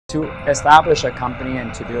To establish a company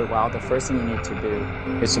and to do it well, the first thing you need to do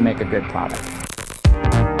is to make a good product.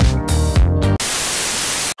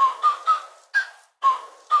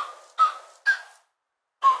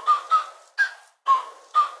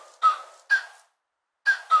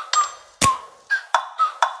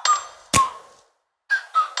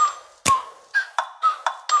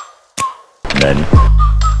 Nani?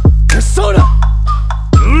 Persona!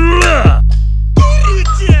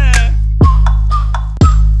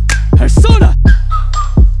 Persona!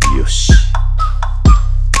 Yoshi.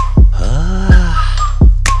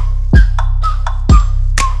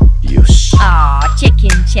 Yoshi. Aw,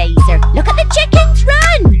 chicken chaser. Look at the chickens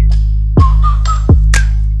run!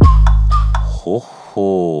 Ho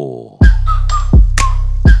ho.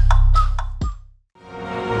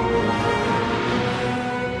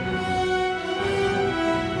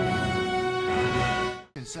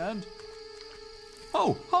 Concerned?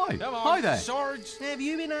 Oh, hi. Hi there. Swords. Have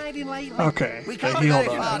you been hiding lately? Okay, We they can't healed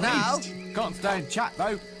go up far at now. least. Can't stay and chat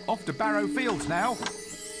though. Off to Barrow Fields now.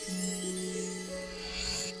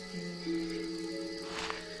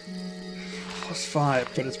 +5,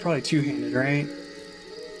 but it's probably two-handed, right?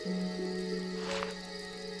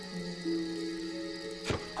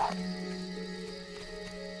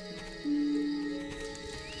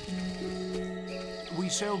 We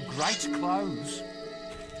sell great clothes.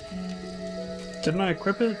 Didn't I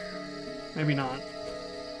equip it? Maybe not.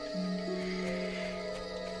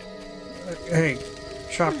 Hey, This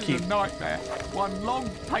is shopkeep. a nightmare. One long,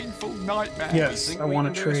 painful nightmare. Yes, I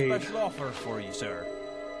want to Do a trade. special offer for you, sir.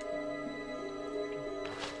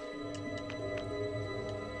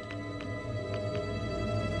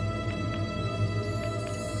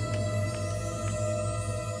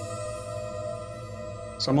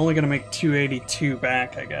 So I'm only gonna make 282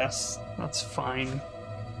 back, I guess. That's fine.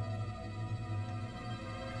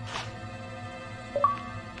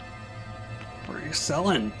 What are you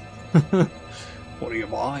selling? What are you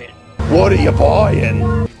buying? What are you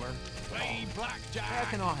buying? Hey, Blackjack. How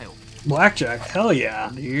can I help? Blackjack? Hell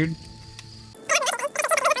yeah, dude.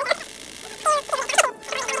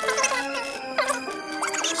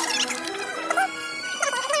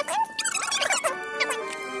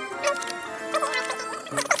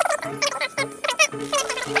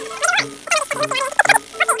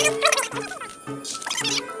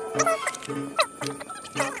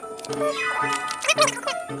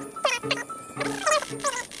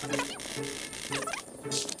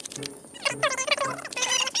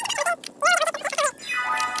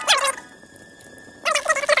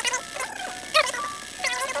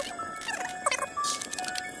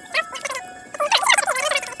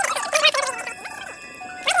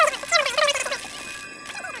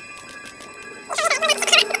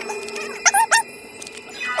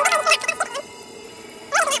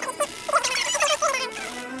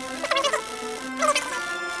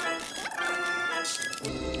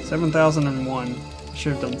 $7,001.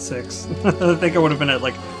 Should have done 6. I think I would have been at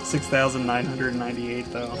like 6,998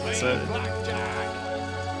 though. So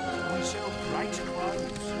Blackjack. We sell great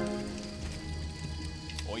clothes.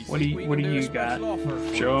 what do you got?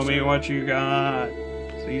 Show me what you got.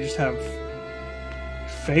 So you just have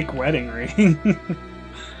fake wedding ring.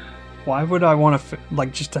 Why would I want to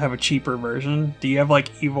like just to have a cheaper version? Do you have like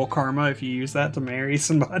evil karma if you use that to marry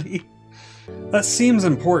somebody? That seems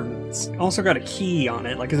important. It's also got a key on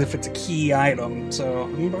it, like as if it's a key item, so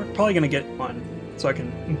I'm probably gonna get one so I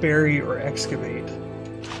can bury or excavate.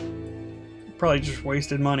 Probably just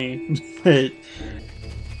wasted money. It's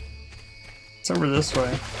over this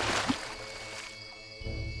way.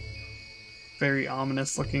 Very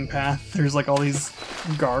ominous looking path. There's like all these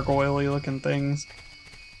gargoyle-y looking things.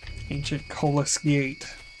 Ancient Colus Gate.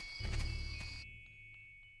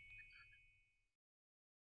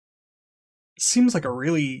 Seems like a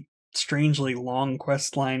really strangely long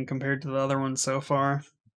quest line compared to the other ones so far.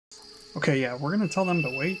 Okay, yeah, we're gonna tell them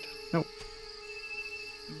to wait. Nope.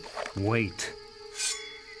 Wait.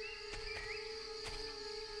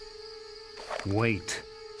 Wait.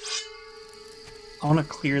 I want to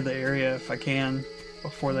clear the area if I can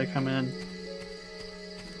before they come in.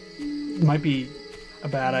 Might be a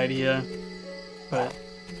bad idea, but...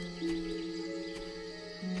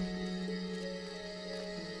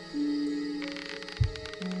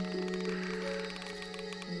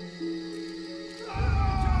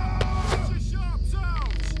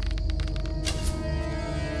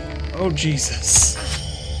 Oh, Jesus.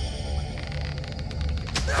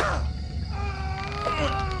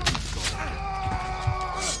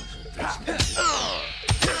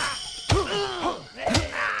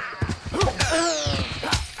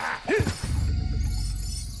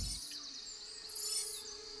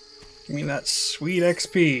 Give me that that sweet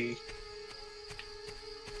XP.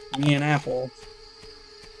 Me an apple.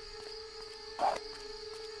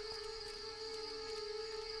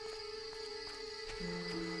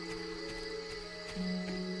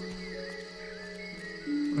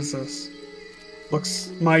 What is this?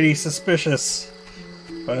 Looks mighty suspicious.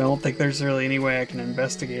 But I don't think there's really any way I can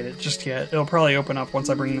investigate it just yet. It'll probably open up once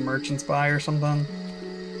I bring the merchants by or something.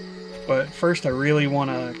 But first I really want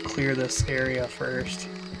to clear this area first.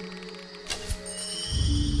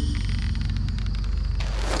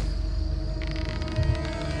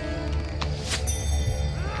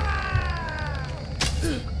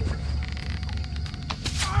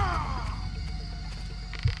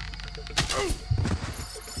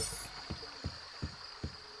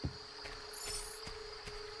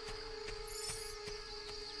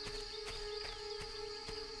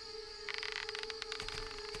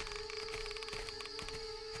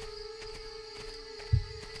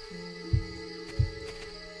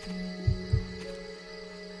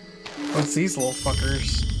 What's these little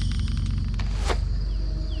fuckers?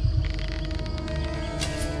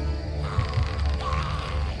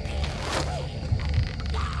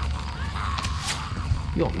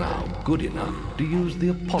 You're now good enough to use the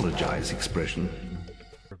apologize expression.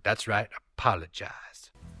 That's right,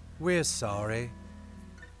 apologize. We're sorry.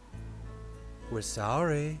 We're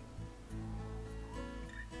sorry.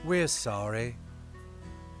 We're sorry.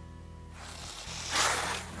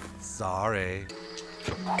 Sorry.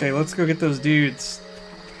 Okay, let's go get those dudes.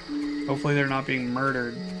 Hopefully they're not being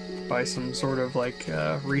murdered by some sort of like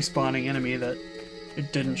respawning enemy that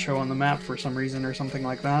it didn't show on the map for some reason or something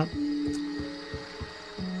like that.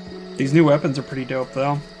 These new weapons are pretty dope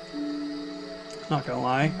though. Not gonna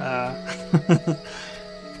lie.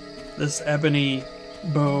 This ebony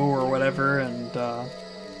bow or whatever and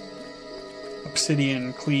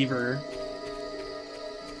obsidian cleaver.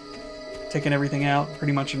 Taking everything out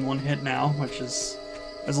pretty much in one hit now, which is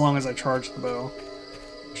as long as I charge the bow,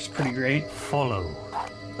 which is pretty great. Follow.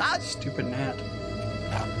 Stupid gnat.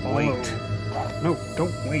 Wait. No,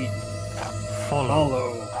 don't wait.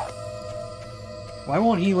 Follow. Why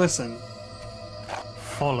won't he listen?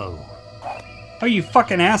 Follow. Oh, you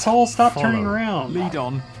fucking asshole! Stop Follow. turning around. Lead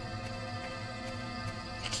on.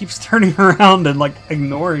 He keeps turning around and like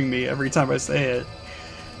ignoring me every time I say it.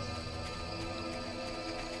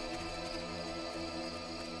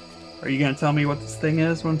 Are you gonna tell me what this thing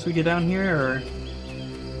is once we get down here, or? I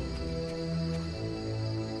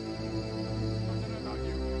don't know about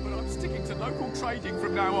you, but I'm sticking to local trading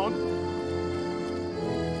from now on.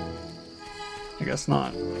 I guess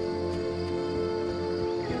not.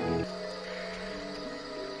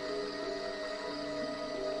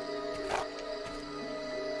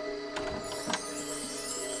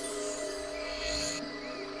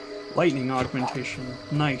 Lightning augmentation.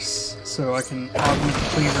 Nice. So I can augment the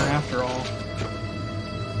cleaver after all.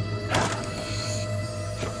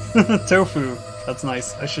 Tofu. That's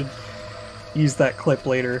nice. I should use that clip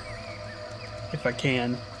later. If I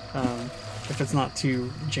can. If it's not too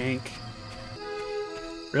jank.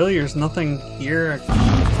 Really? There's nothing here?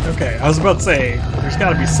 Okay, I was about to say, there's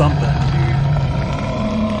gotta be something.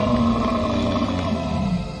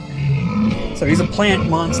 So he's a plant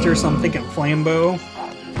monster, so I'm thinking flambeau.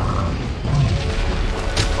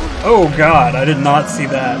 Oh god, I did not see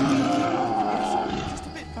that.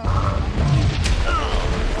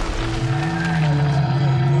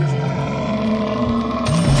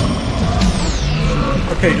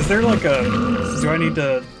 Okay, is there like a... do I need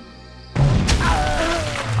to...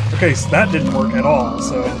 Okay, so that didn't work at all,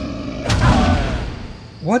 so...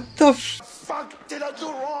 What the fuck did I do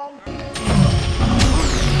wrong?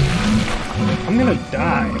 I'm gonna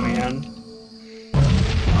die, man.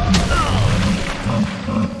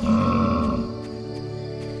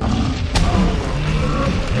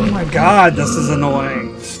 Oh my god, this is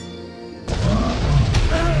annoying.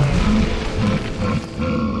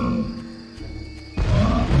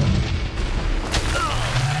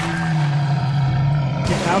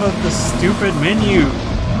 Get out of the stupid menu.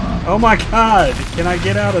 Oh my god, can I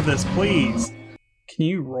get out of this, please? Can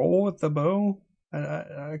you roll with the bow?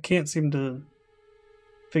 I can't seem to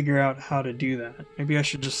figure out how to do that. Maybe I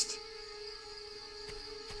should just...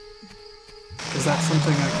 Is that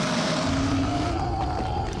something I can...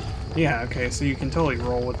 Yeah, okay, so you can totally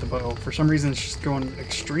roll with the bow. For some reason it's just going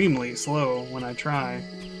extremely slow when I try.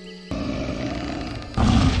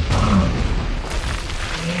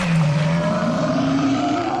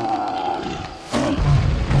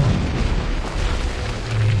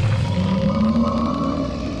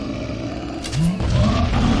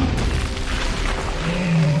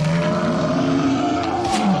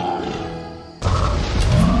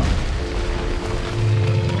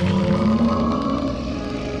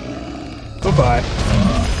 Bye-bye.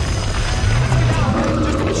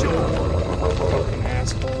 Fucking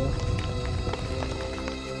asshole.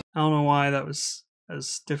 I don't know why that was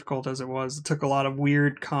as difficult as it was. It took a lot of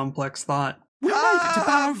weird, complex thought.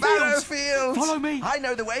 Battlefield! Follow me! I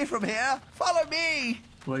know the way from here. Follow me!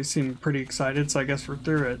 Well, they seem pretty excited, so I guess we're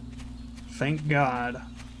through it. Thank God.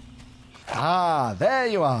 Ah, there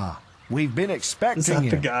you are. We've been expecting Is that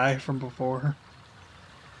you. the guy from before?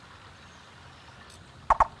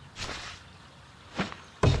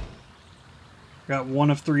 Got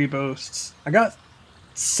one of 3 boasts. I got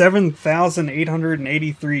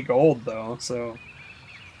 7,883 gold, though, so...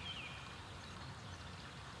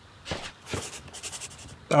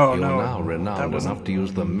 Oh, You no. are now that renowned wasn't... enough to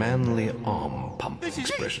use the manly arm pump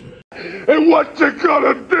expression. And what you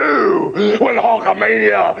gonna do when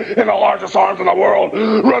Hulkamania and the largest arms in the world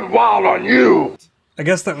run wild on you? I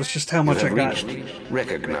guess that was just how much I You got. have reached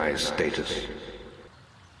recognized status.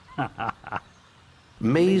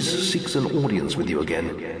 Maze seeks an audience with you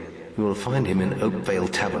again. You will find him in Oakvale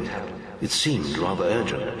Tavern. It seemed rather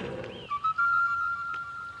urgent.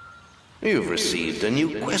 You've received a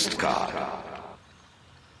new quest card. How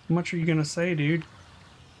much are you gonna say, dude?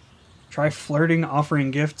 Try flirting,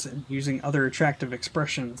 offering gifts, and using other attractive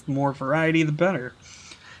expressions. The more variety, the better.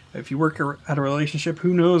 If you work at a relationship,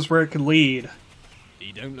 who knows where it could lead?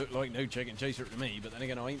 He don't look like no chicken chaser to me, but then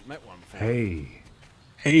again, I ain't met one before. Hey.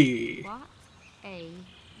 Hey. What a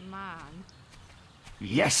man.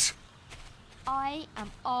 Yes. I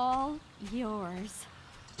am all yours.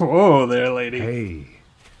 Whoa there, lady. Hey.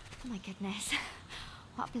 Oh my goodness.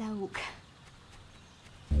 What a bloke.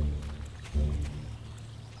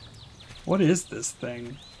 What is this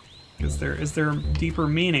thing? Is there a deeper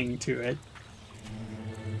meaning to it?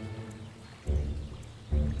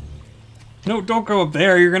 No, don't go up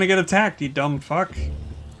there. You're gonna get attacked, you dumb fuck.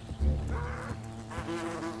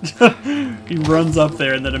 He runs up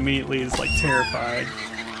there and then immediately is like terrified.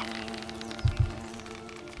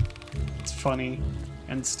 It's funny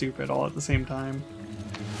and stupid all at the same time.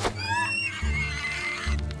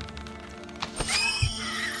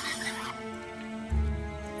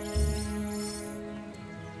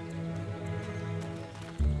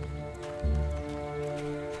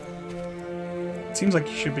 Seems like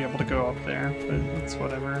you should be able to go up there, but it's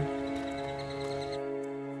whatever.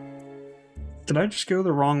 Did I just go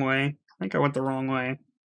the wrong way? I think I went the wrong way.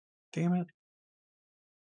 Damn it.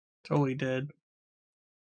 Totally did.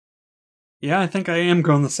 Yeah, I think I am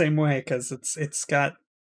going the same way, because it's got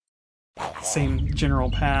the same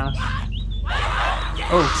general path.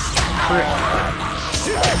 Oh, frick.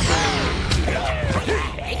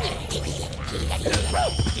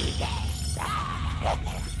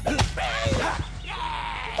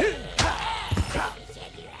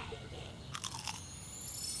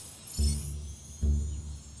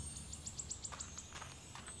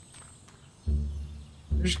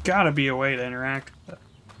 There's gotta be a way to interact with it.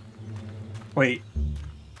 Wait.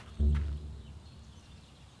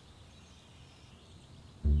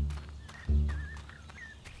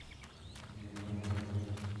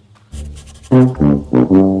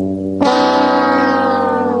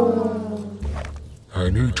 I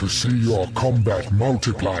need to see your combat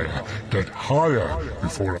multiplier get higher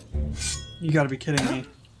before... You gotta be kidding me.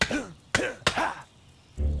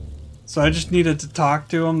 So I just needed to talk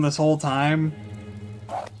to him this whole time?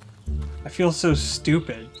 I feel so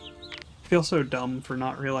stupid. I feel so dumb for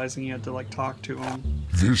not realizing you had to, like, talk to him.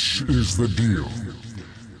 This is the deal.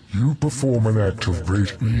 You perform an act of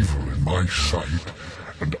great evil in my sight,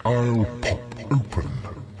 and I'll pop open.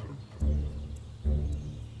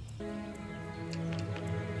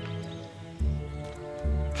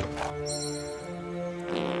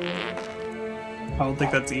 I don't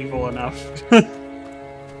think that's evil enough.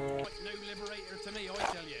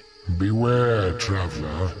 Beware,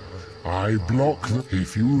 traveler. I block them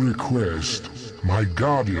if you request. My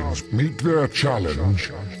guardians meet their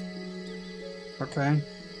challenge. Okay.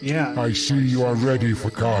 Yeah. I see you are ready for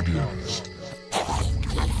guardians.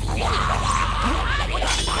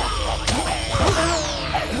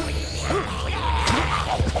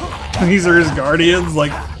 These are his guardians,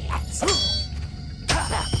 like...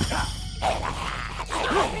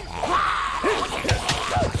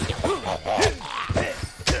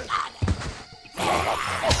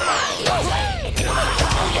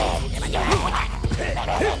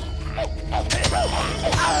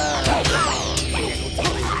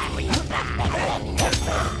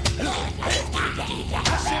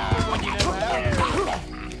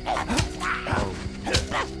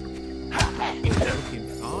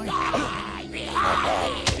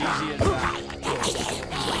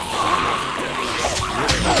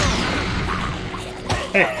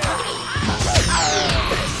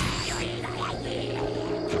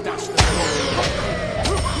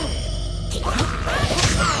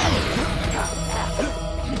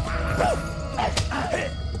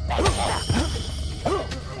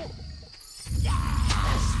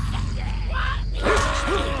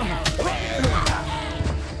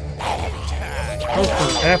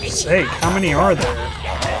 F's sake, how many are there?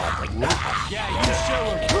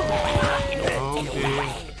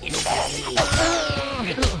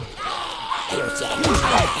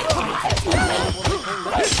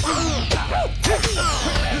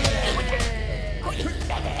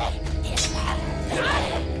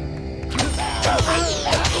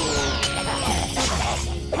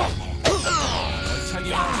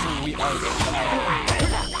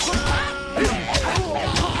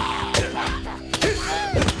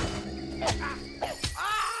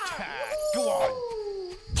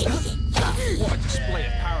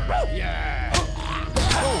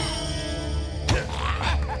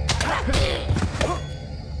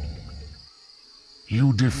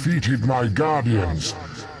 You defeated my guardians.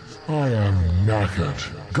 I am knackered.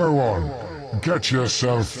 Go on, get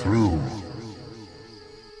yourself through.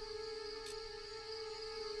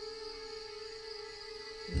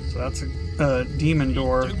 So that's a demon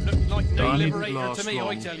door. Done. I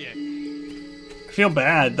feel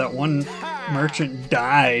bad that one merchant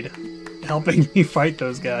died helping me fight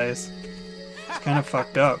those guys. It's kind of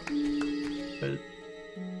fucked up. But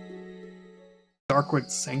Darkwood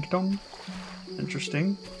Sanctum?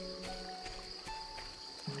 Interesting.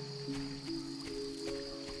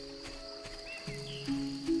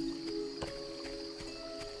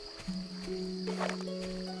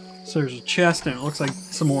 So there's a chest and it looks like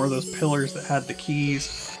some more of those pillars that had the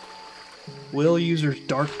keys. Will users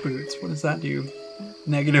dark boots. What does that do?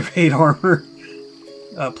 -8 armor.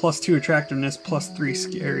 +2 attractiveness, +3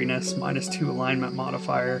 scariness, -2 alignment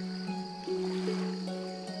modifier.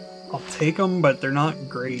 I'll take them, but they're not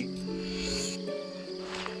great.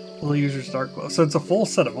 Will users dark glow. So it's a full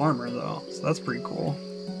set of armor though, so that's pretty cool.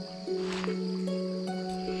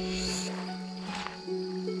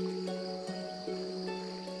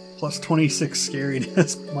 +26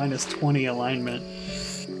 scariness, -20 alignment.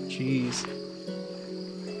 Jeez.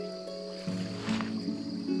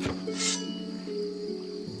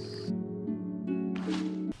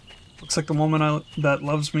 Looks like the woman that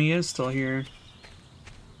loves me is still here.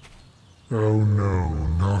 Oh no,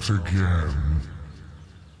 not again.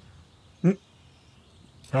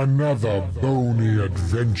 Another bony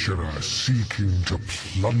adventurer seeking to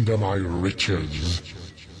plunder my riches.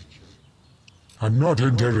 I'm not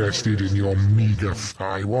interested in your meager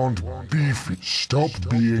I want beefy. Stop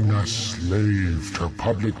being a slave to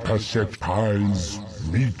public perception. Pies,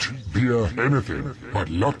 meat, beer, anything, but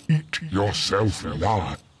not eat yourself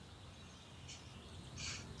alive.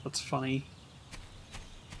 That's funny.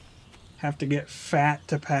 Have to get fat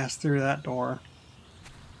to pass through that door.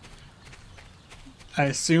 I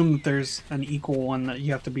assume that there's an equal one that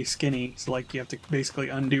you have to be skinny, so like you have to basically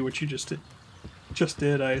undo what you just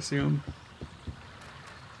did, I assume.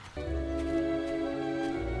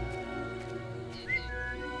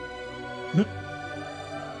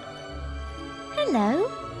 Hello,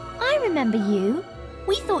 I remember you.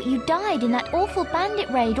 We thought you died in that awful bandit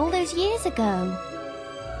raid all those years ago.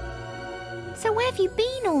 So where have you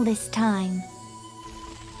been all this time?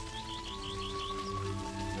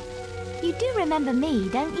 You do remember me,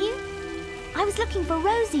 don't you? I was looking for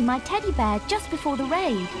Rosie, my teddy bear, just before the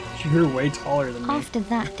raid. You're way taller than me. After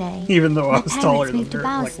that day, even though I was taller than moved to her,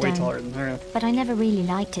 like way Bowerstone, taller than her. But I never really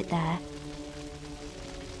liked it there.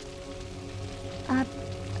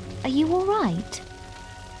 Are you all right?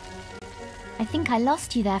 I think I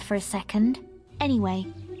lost you there for a second. Anyway,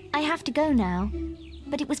 I have to go now.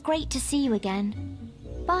 But it was great to see you again.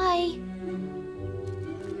 Bye.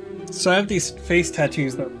 So I have these face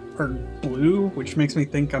tattoos that are blue, which makes me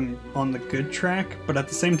think I'm on the good track, but at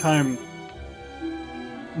the same time,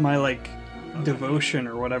 my, like, devotion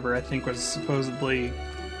or whatever I think was supposedly,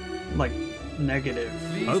 like, negative.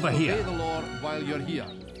 Over here. Obey the Lord while you're here.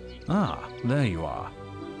 Ah, there you are.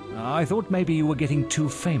 I thought maybe you were getting too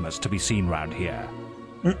famous to be seen round here.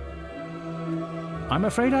 I'm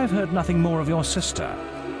afraid I've heard nothing more of your sister,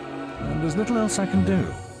 and there's little else I can do.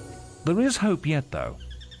 There is hope yet, though.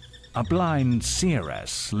 A blind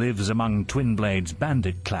seeress lives among Twinblade's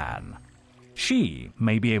bandit clan. She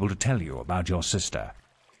may be able to tell you about your sister.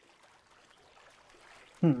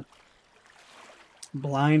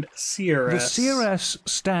 Blind seeress. The seeress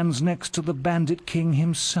stands next to the bandit king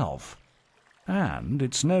himself. And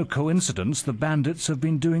it's no coincidence the bandits have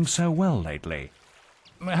been doing so well lately.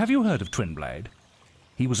 Have you heard of Twinblade?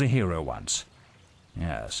 He was a hero once.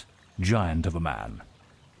 Yes, giant of a man.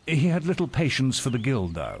 He had little patience for the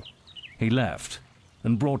guild, though. He left,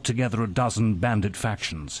 and brought together a dozen bandit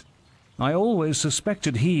factions. I always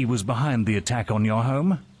suspected he was behind the attack on your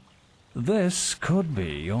home. This could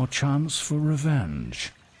be your chance for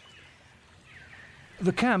revenge.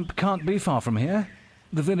 The camp can't be far from here.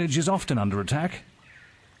 The village is often under attack.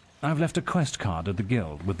 I've left a quest card at the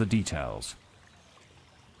guild with the details.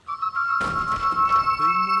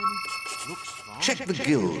 Check the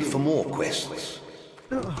guild for more quests.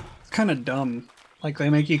 It's kind of dumb. Like,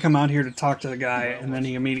 they make you come out here to talk to the guy, and then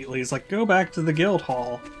he immediately is like, go back to the guild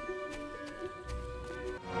hall.